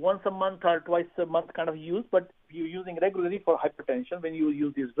 once a month or twice a month kind of use, but if you're using regularly for hypertension, when you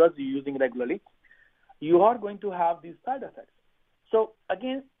use these drugs you're using regularly, you are going to have these side effects. So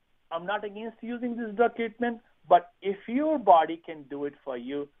again, I'm not against using this drug treatment, but if your body can do it for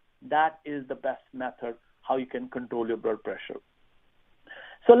you, that is the best method how you can control your blood pressure.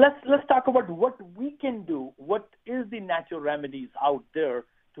 So let's talk about what we can do. What is the natural remedies out there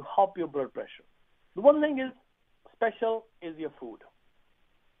to help your blood pressure? The one thing is special is your food.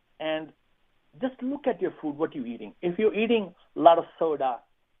 And just look at your food, what you're eating. If you're eating a lot of soda,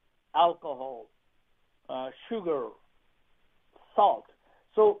 alcohol, sugar, salt.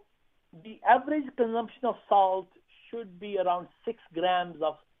 So the average consumption of salt should be around 6 grams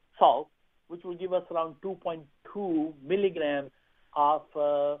of salt, which will give us around 2.2 milligrams of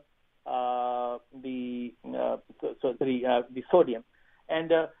the sodium, and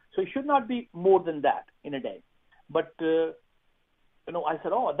so it should not be more than that in a day. But I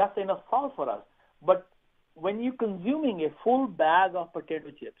said, oh, that's enough salt for us. But when you're consuming a full bag of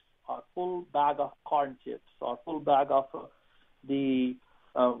potato chips, or full bag of corn chips, or full bag of the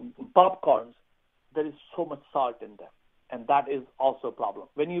popcorns, there is so much salt in them, and that is also a problem.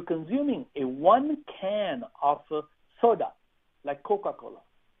 When you're consuming a 1 can of soda, like Coca-Cola,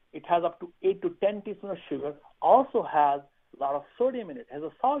 it has up to 8 to 10 teaspoons of sugar, also has a lot of sodium in it, has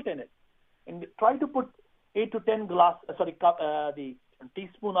a salt in it. And try to put 8 to 10 the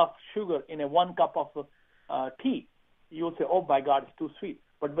teaspoon of sugar in a 1 cup of tea. You will say, oh my God, it's too sweet.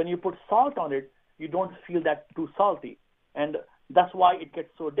 But when you put salt on it, you don't feel that too salty. And that's why it gets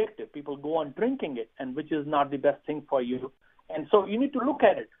so addictive. People go on drinking it, and which is not the best thing for you. And so you need to look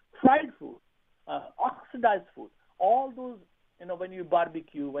at it. Fried food, oxidized food, all those, when you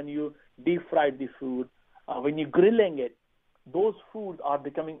barbecue, when you deep fry the food, when you're grilling it, those foods are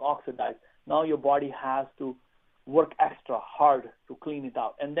becoming oxidized. Now your body has to work extra hard to clean it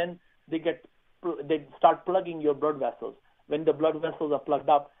out. And then they start plugging your blood vessels. When the blood vessels are plugged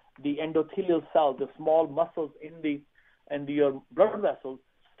up, the endothelial cells, the small muscles in your blood vessels,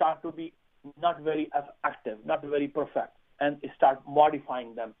 start to be not very active, not very perfect, and start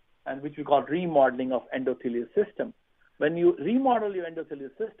modifying them, and which we call remodeling of endothelial system. When you remodel your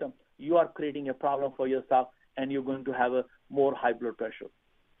endothelial system, you are creating a problem for yourself, and you're going to have a more high blood pressure.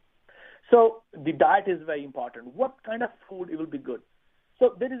 So the diet is very important. What kind of food will be good?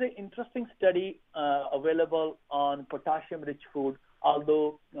 So there is an interesting study available on potassium-rich food.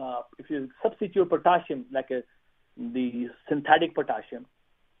 Although if you substitute potassium like the synthetic potassium,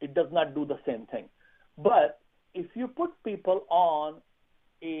 it does not do the same thing. But if you put people on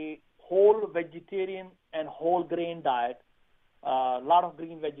a whole vegetarian and whole grain diet, a lot of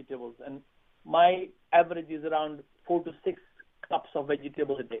green vegetables, and my average is around 4 to 6 cups of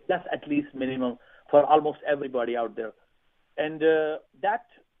vegetables a day. That's at least minimum for almost everybody out there. And that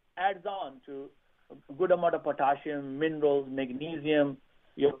adds on to a good amount of potassium, minerals, magnesium,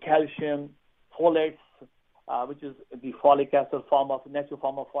 your calcium, folates, which is the folic acid natural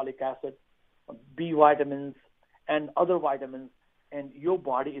form of folic acid, B vitamins, and other vitamins, and your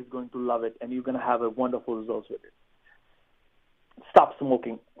body is going to love it, and you're going to have a wonderful results with it. Stop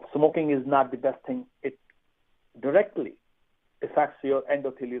smoking. Smoking is not the best thing. It directly affects your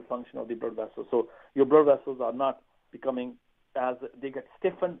endothelial function of the blood vessels. So your blood vessels are not becoming, as they get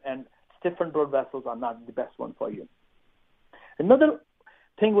stiffened, and stiffened blood vessels are not the best one for you. Another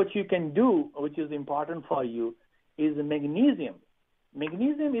thing which you can do, which is important for you, is magnesium.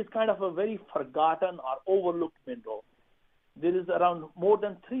 Magnesium is kind of a very forgotten or overlooked mineral. There is around more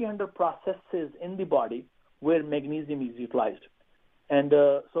than 300 processes in the body where magnesium is utilized. And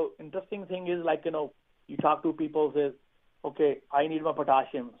so interesting thing is, you talk to people, says, okay, I need my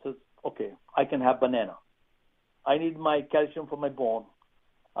potassium. Says, okay, I can have banana. I need my calcium for my bone.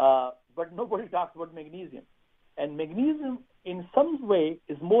 But nobody talks about magnesium. And magnesium, in some way,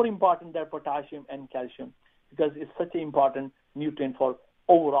 is more important than potassium and calcium because it's such an important nutrient for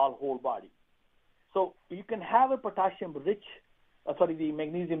overall whole body. So you can have a the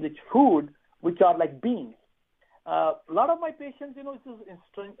magnesium-rich food, which are like beans. A lot of my patients, this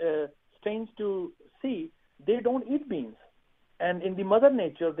is strange to see, they don't eat beans. And in the Mother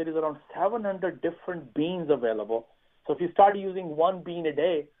Nature, there is around 700 different beans available. So if you start using one bean a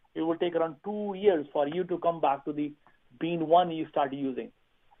day, it will take around 2 years for you to come back to the bean one you started using.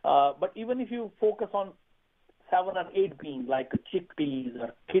 But even if you focus on 7 or 8 beans, like chickpeas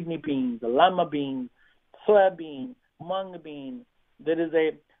or kidney beans, lima beans, soya bean, mung bean, there is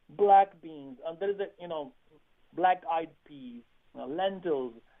a black beans, and there is a, black-eyed peas,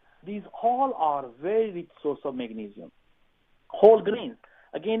 lentils. These all are very rich source of magnesium. Whole grains.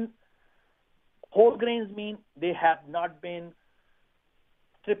 Again, whole grains mean they have not been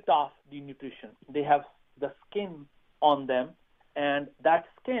stripped off the nutrition. They have the skin on them, and that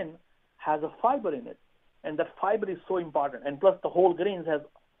skin has a fiber in it. And that fiber is so important. And plus the whole grains has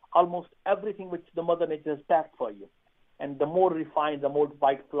almost everything which the Mother Nature has packed for you. And the more refined, the more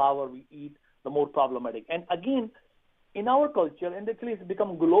white flour we eat, the more problematic. And again, in our culture, and actually it's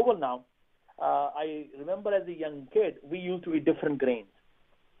become global now, I remember as a young kid, we used to eat different grains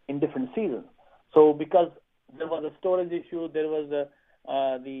in different seasons. So because there was a storage issue, there was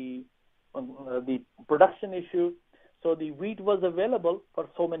the production issue, so the wheat was available for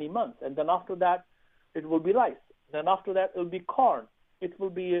so many months. And then after that, it will be rice. Then after that, it will be corn. It will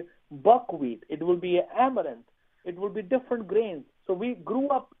be buckwheat. It will be amaranth. It will be different grains. So we grew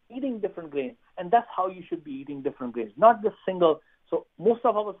up eating different grains, and that's how you should be eating different grains, not just single. So most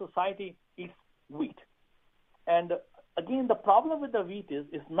of our society eats wheat. And again, the problem with the wheat is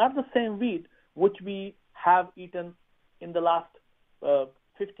it's not the same wheat which we have eaten in the last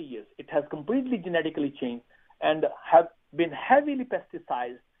 50 years. It has completely genetically changed and have been heavily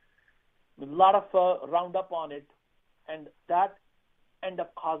pesticized with a lot of Roundup on it, and that end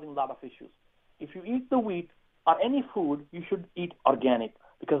up causing a lot of issues. If you eat the wheat or any food, you should eat organic,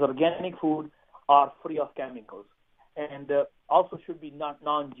 because organic food are free of chemicals, and also should be not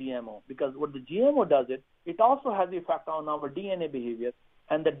non-GMO, because what the GMO does, it also has the effect on our DNA behavior,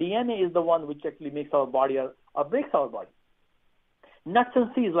 and the DNA is the one which actually makes our body or breaks our body. Nuts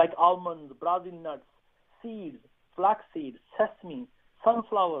and seeds like almonds, Brazil nuts, seeds, flaxseed, sesame,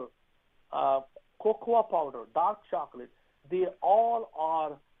 sunflower, cocoa powder, dark chocolate, they all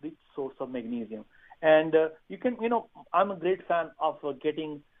are rich source of magnesium. And you can, I'm a great fan of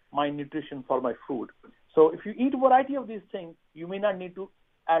getting my nutrition for my food. So if you eat a variety of these things, you may not need to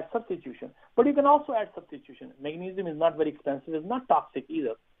add substitution. But you can also add substitution. Magnesium is not very expensive. It's not toxic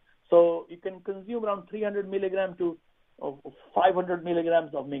either. So you can consume around 300 milligrams to 500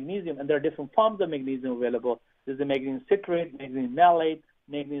 milligrams of magnesium, and there are different forms of magnesium available. There's the magnesium citrate, magnesium malate,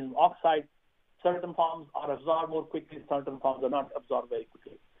 magnesium oxide. Certain forms are absorbed more quickly. Certain forms are not absorbed very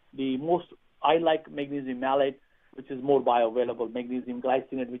quickly. The most I like magnesium malate, which is more bioavailable. Magnesium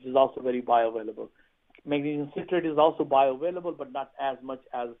glycinate, which is also very bioavailable. Magnesium citrate is also bioavailable, but not as much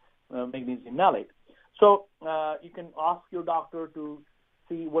as magnesium malate. So you can ask your doctor to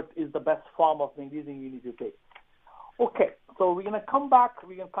see what is the best form of magnesium you need to take. Okay, so we're going to come back.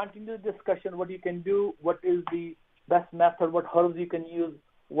 We're going to continue the discussion, what you can do, what is the best method, what herbs you can use,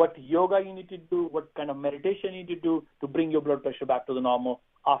 what yoga you need to do, what kind of meditation you need to do to bring your blood pressure back to the normal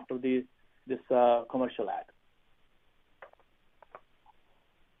after this commercial ad.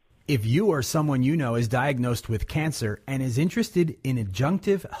 If you or someone you know is diagnosed with cancer and is interested in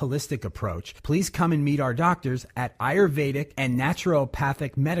adjunctive holistic approach, please come and meet our doctors at Ayurvedic and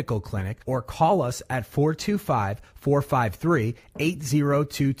Naturopathic Medical Clinic or call us at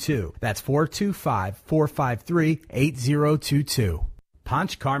 425-453-8022. That's 425-453-8022.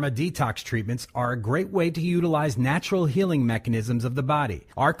 Panchkarma detox treatments are a great way to utilize natural healing mechanisms of the body.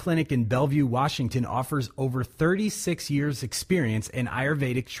 Our clinic in Bellevue, Washington offers over 36 years experience in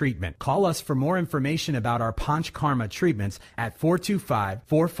Ayurvedic treatment. Call us for more information about our Panchkarma treatments at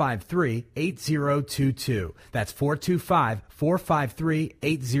 425-453-8022. That's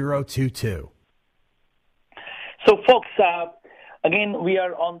 425-453-8022. So folks, again, we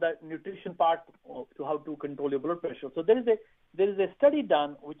are on the nutrition part to how to control your blood pressure. So there is a study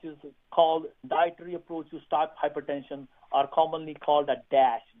done which is called Dietary Approach to Stop Hypertension, or commonly called a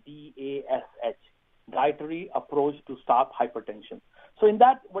DASH, D-A-S-H, Dietary Approach to Stop Hypertension. So in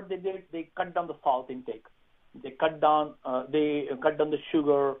that, what they did, they cut down the salt intake. They cut down the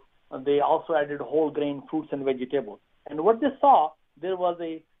sugar. They also added whole grain fruits and vegetables. And what they saw, there was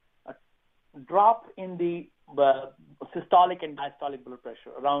a drop in the systolic and diastolic blood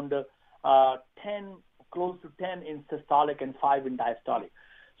pressure, around 10, close to 10 in systolic and 5 in diastolic.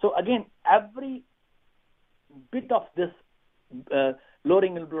 So again, every bit of this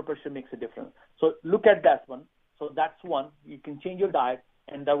lowering in blood pressure makes a difference. So look at that one. So that's one. You can change your diet,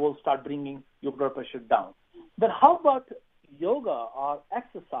 and that will start bringing your blood pressure down. But how about yoga or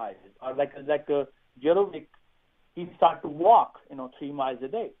exercise, or like Jerovic, he start to walk, 3 miles a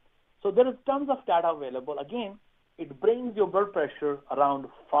day. So there is tons of data available. Again, it brings your blood pressure around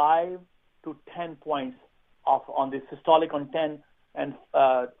 5 to 10 points off on the systolic on 10 and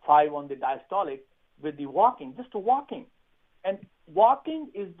 5 on the diastolic with the walking, just walking. And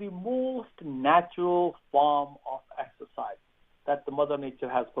walking is the most natural form of exercise that the Mother Nature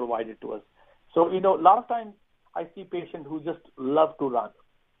has provided to us. So, a lot of times I see patients who just love to run.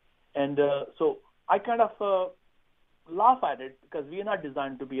 And so I kind of laugh at it, because we are not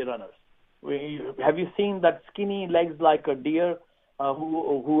designed to be runners. Have you seen that skinny legs like a deer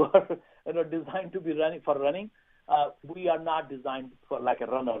who are designed to be running? We are not designed for like a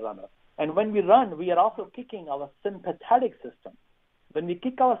runner. And when we run, we are also kicking our sympathetic system. When we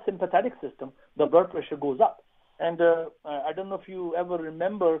kick our sympathetic system, the blood pressure goes up. And I don't know if you ever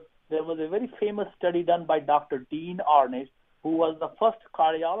remember, there was a very famous study done by Dr. Dean Ornish, who was the first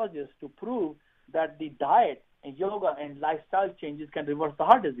cardiologist to prove that the diet and yoga and lifestyle changes can reverse the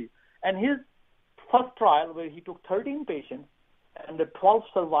heart disease. And his first trial, where he took 13 patients and the 12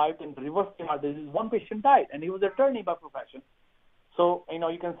 survived and reversed the heart disease, one patient died, and he was an attorney by profession. So,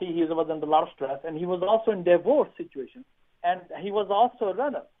 you can see he was under a lot of stress, and he was also in divorce situation, and he was also a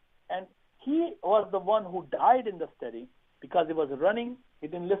runner. And he was the one who died in the study because he was running. He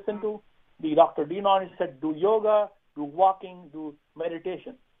didn't listen to the Dr. Dean Ornish said, do yoga, do walking, do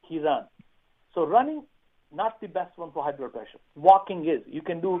meditation. He ran. So running, not the best one for high blood pressure. Walking is. You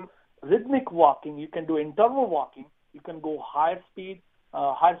can do rhythmic walking. You can do interval walking. You can go higher speed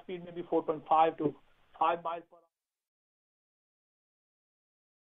maybe 4.5 to 5 miles per hour.